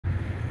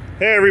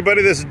Hey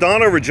everybody, this is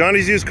Don over at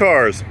Johnny's Used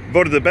Cars,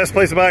 voted the best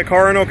place to buy a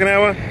car in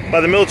Okinawa by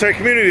the military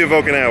community of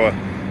Okinawa.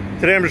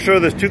 Today I'm going to show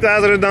this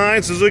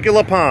 2009 Suzuki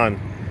Lapin.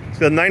 It's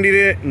got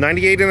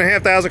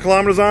 98,500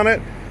 kilometers on it,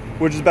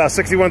 which is about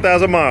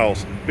 61,000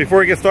 miles. Before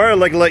we get started, I'd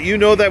like to let you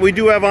know that we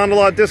do have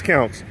on-the-lot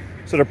discounts.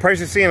 So the price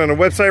you're seeing on the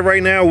website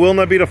right now will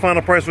not be the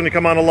final price when you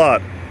come on the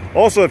lot.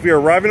 Also, if you're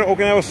arriving in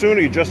Okinawa soon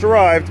or you just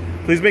arrived,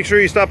 please make sure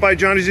you stop by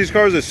Johnny's Used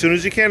Cars as soon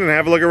as you can and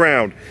have a look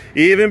around.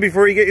 Even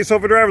before you get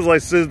yourself a driver's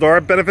license, there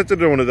are benefits to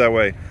doing it that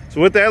way.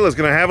 So with that, let's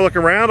go have a look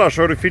around. I'll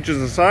show the features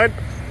inside.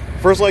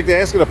 First, I'd like to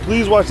ask you to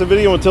please watch the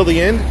video until the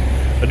end.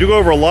 I do go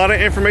over a lot of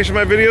information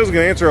in my videos. I'm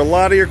going to answer a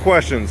lot of your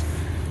questions.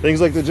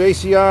 Things like the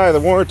JCI, the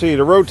warranty,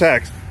 the road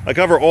tax. I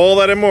cover all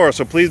that and more,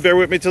 so please bear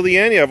with me till the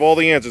end. You have all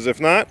the answers. If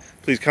not,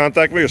 please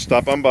contact me or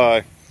stop on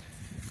by.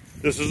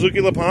 The Suzuki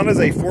Lapin is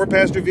a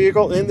 4-passenger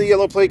vehicle in the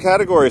yellow plate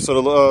category,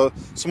 so the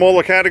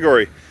smaller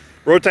category.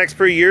 Road tax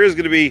per year is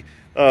going to be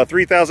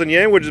 3,000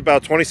 yen, which is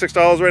about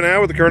 $26 right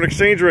now with the current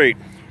exchange rate.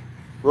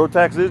 Road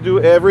tax is due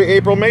every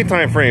April-May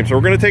time frame, so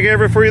we're going to take care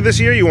of it for you this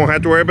year. You won't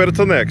have to worry about it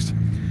till next.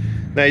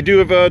 Now, you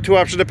do have two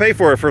options to pay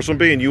for it. First one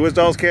being US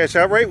dollars cash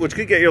outright, which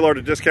could get you a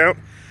larger discount.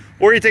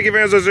 Or you take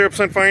advantage of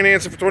 0%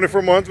 financing for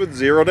 24 months with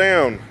zero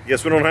down.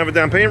 Yes, we don't have a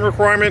down payment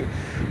requirement,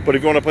 but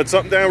if you want to put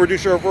something down,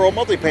 reduce your overall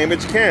monthly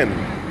payments, you can.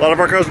 A lot of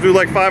our cars do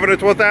like 500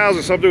 to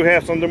 1,000, some do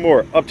half, some do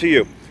more. Up to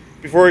you.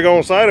 Before we go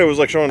inside, I was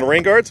like showing the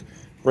rain guards.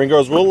 Rain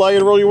guards will allow you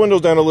to roll your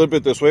windows down a little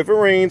bit this way. If it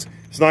rains,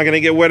 it's not going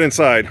to get wet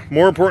inside.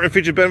 More important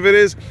feature benefit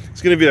is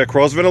it's going to be that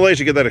cross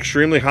ventilation, get that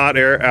extremely hot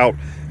air out,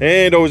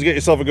 and always get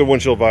yourself a good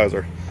windshield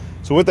visor.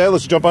 So with that,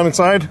 let's jump on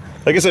inside.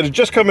 Like I said, it's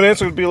just coming in,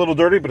 so it'd be a little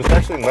dirty, but it's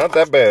actually not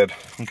that bad.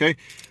 Okay,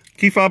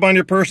 key fob on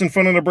your purse in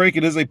front of the brake.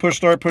 It is a push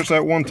start. Push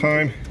that one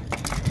time,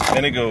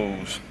 and it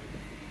goes.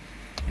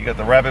 You got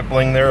the rabbit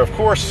bling there, of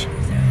course.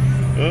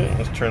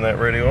 Let's turn that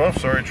radio off.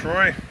 Sorry,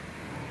 Troy.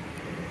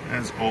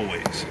 As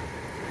always,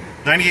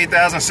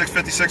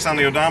 98,656 on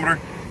the odometer.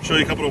 Show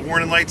you a couple of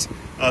warning lights.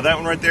 That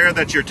one right there,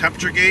 that's your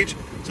temperature gauge.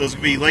 So it's going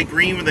to be light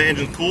green when the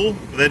engine's cool.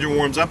 When the engine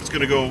warms up, it's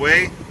going to go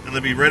away. And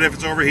it'll be red if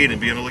it's overheating.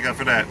 Be on the lookout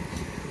for that.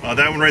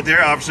 That one right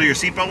there, obviously your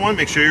seatbelt one.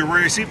 Make sure you wear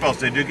your seatbelts.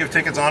 They do give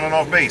tickets on and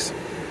off base.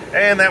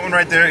 And that one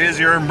right there is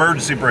your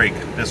emergency brake.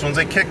 This one's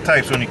a kick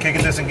type. So when you kick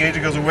and disengage,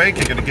 it goes away.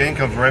 Kick it again,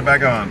 comes right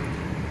back on.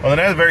 Other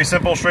than that, very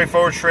simple,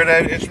 straightforward, straight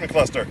ahead instrument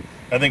cluster.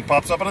 Everything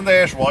pops up on the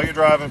dash while you're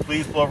driving.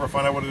 Please pull over,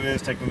 find out what it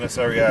is, take the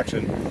necessary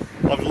action.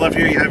 Off to the left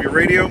here, you have your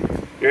radio,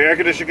 your air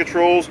conditioning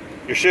controls,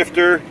 your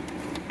shifter,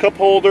 cup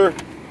holder,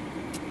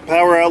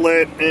 power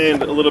outlet,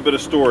 and a little bit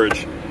of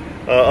storage.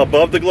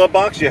 Above the glove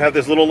box, you have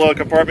this little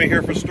compartment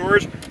here for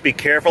storage. Be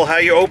careful how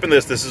you open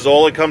this. This is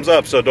all it comes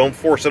up, so don't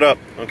force it up,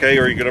 okay,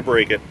 or you're going to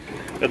break it.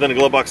 And then the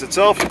glove box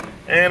itself,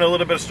 and a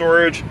little bit of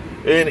storage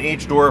in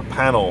each door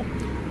panel.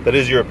 That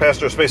is your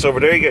passenger space over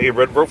there. You got your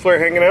red rope flare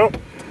hanging out.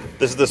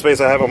 This is the space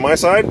I have on my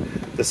side.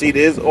 The seat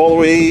is all the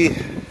way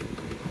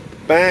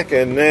back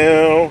and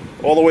now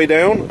all the way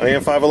down. I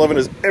am 5'11",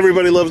 as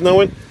everybody loves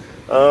knowing.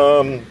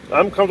 I'm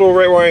comfortable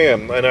right where I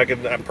am, and I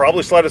can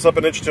probably slide this up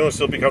an inch or two and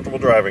still be comfortable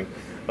driving.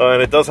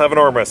 And it does have an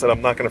armrest that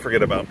I'm not going to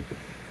forget about.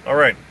 All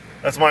right,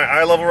 that's my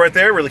eye level right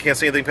there. Really can't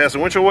see anything past the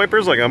windshield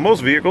wipers like on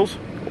most vehicles.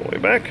 All the way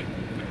back.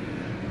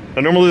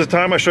 Now, normally this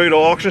time I show you the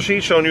auction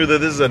sheet showing you that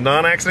this is a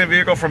non-accident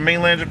vehicle from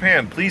mainland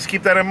Japan. Please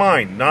keep that in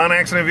mind.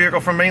 Non-accident vehicle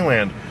from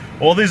mainland.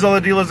 All these other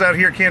dealers out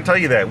here can't tell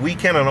you that. We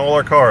can on all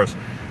our cars.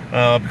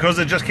 Because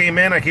it just came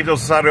in, I keep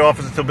those inside the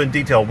office until been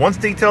detailed. Once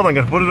detailed, I'm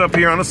going to put it up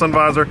here on the sun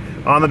visor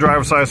on the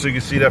driver's side so you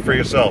can see that for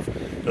yourself.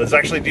 There's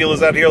actually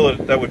dealers out here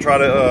that would try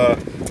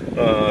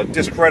to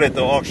discredit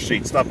the auction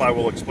sheet. Stop by,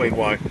 we'll explain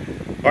why.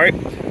 All right,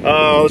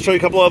 let's show you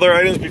a couple other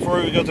items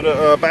before we go to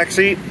the back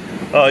seat.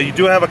 You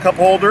do have a cup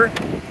holder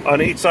on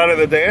each side of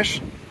the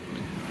dash.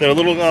 Then a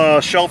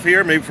little shelf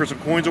here, maybe for some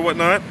coins or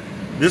whatnot.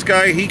 This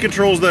guy, he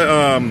controls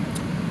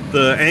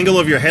the angle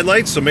of your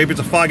headlights, so maybe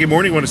it's a foggy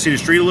morning, you want to see the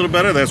street a little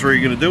better, that's where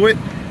you're going to do it.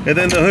 And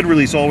then the hood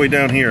release all the way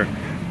down here.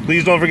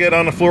 Please don't forget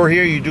on the floor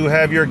here, you do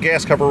have your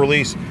gas cover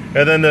release,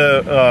 and then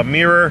the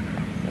mirror,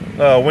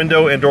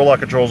 window, and door lock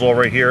controls all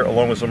right here,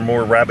 along with some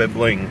more rabbit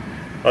bling.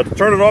 To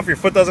turn it off, your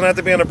foot doesn't have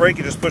to be on the brake,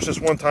 you just push this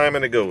one time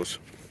and it goes.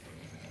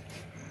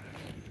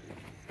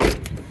 All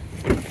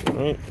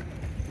right.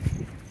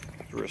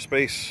 Through a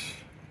space.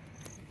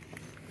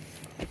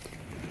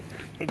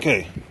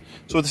 Okay.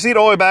 So with the seat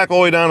all the way back, all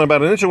the way down,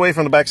 about an inch away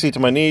from the back seat to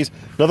my knees.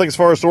 Nothing as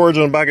far as storage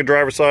on the back of the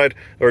driver's side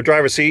or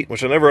driver's seat,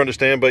 which I never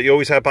understand, but you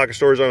always have pocket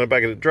storage on the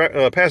back of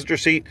the passenger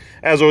seat.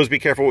 As always, be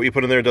careful what you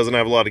put in there. It doesn't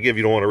have a lot to give.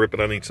 You don't want to rip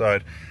it on each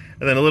side.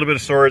 And then a little bit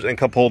of storage and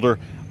cup holder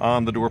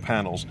on the door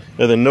panels.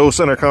 And then no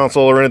center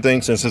console or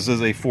anything, since this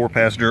is a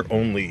 4-passenger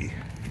only.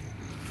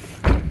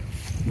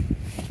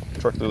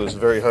 Truck through this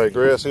very high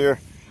grass here.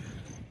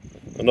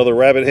 Another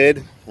rabbit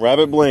head,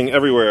 rabbit bling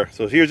everywhere.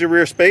 So here's your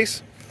rear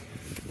space.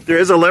 There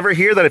is a lever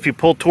here that if you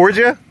pull towards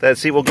you, that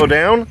seat will go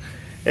down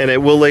and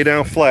it will lay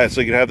down flat.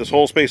 So you can have this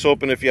whole space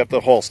open if you have to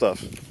haul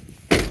stuff.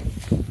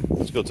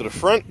 Let's go to the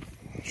front,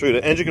 show you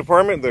the engine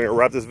compartment, then I'll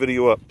wrap this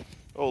video up.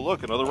 Oh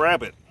look, another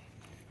rabbit.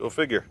 Go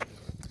figure.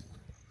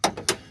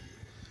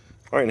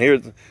 All right,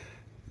 and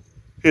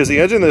here's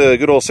the engine, the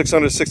good old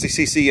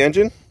 660cc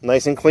engine,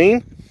 nice and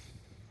clean.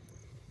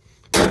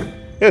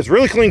 Yeah, it's a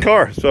really clean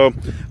car. So,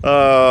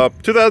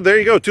 there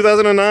you go,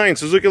 2009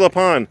 Suzuki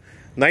Lapin,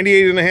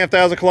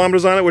 98,500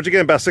 kilometers on it, which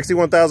again, about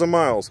 61,000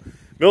 miles.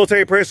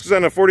 Military price goes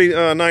down to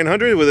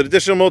 $4,900. With an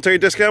additional military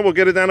discount, we'll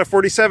get it down to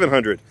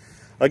 $4,700.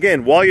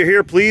 Again, while you're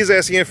here, please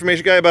ask the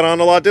information guy about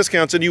on-the-lot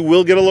discounts, and you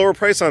will get a lower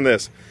price on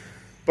this.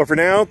 But for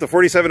now, the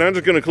 $4,700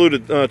 is going to include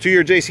a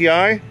 2-year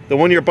JCI, the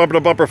 1-year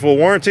bumper-to-bumper full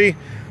warranty,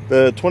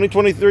 the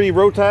 2023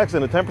 road tax,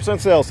 and a 10%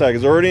 sales tax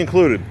is already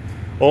included.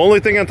 The only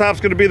thing on top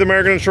is going to be the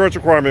American insurance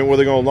requirement,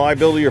 whether they're going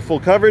liability or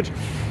full coverage,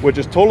 which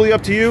is totally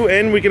up to you,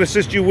 and we can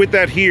assist you with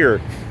that here.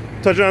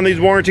 Touching on these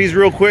warranties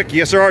real quick,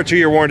 yes, there are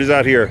 2-year warranties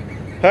out here.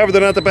 However,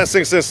 they're not the best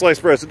things since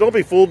sliced bread, so don't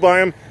be fooled by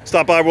them.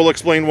 Stop by, we'll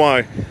explain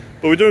why.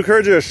 But we do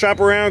encourage you to shop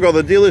around, go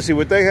to the dealers, see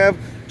what they have,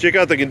 check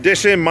out the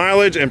condition,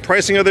 mileage, and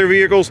pricing of their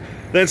vehicles,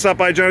 then stop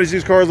by Johnny's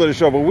Used Cars, let us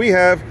show what we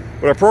have,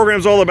 what our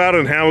program's all about,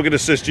 and how we can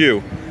assist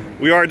you.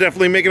 We are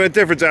definitely making a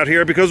difference out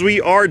here because we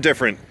are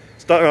different.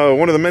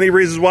 One of the many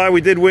reasons why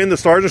we did win the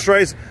Stars and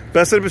Stripes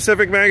Best of the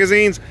Pacific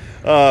magazines,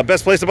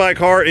 Best Place to Buy a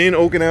Car in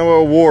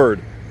Okinawa award.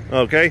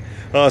 Okay,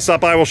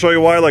 stop by, we'll show you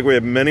why, like we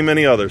have many,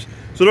 many others.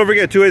 So don't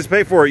forget, 2 ways to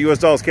pay for it: US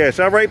dollars cash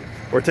outright,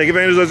 or take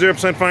advantage of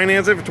 0%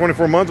 financing for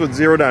 24 months with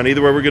 0 down.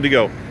 Either way, we're good to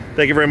go.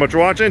 Thank you very much for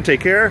watching. Take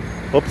care.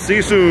 Hope to see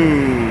you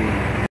soon.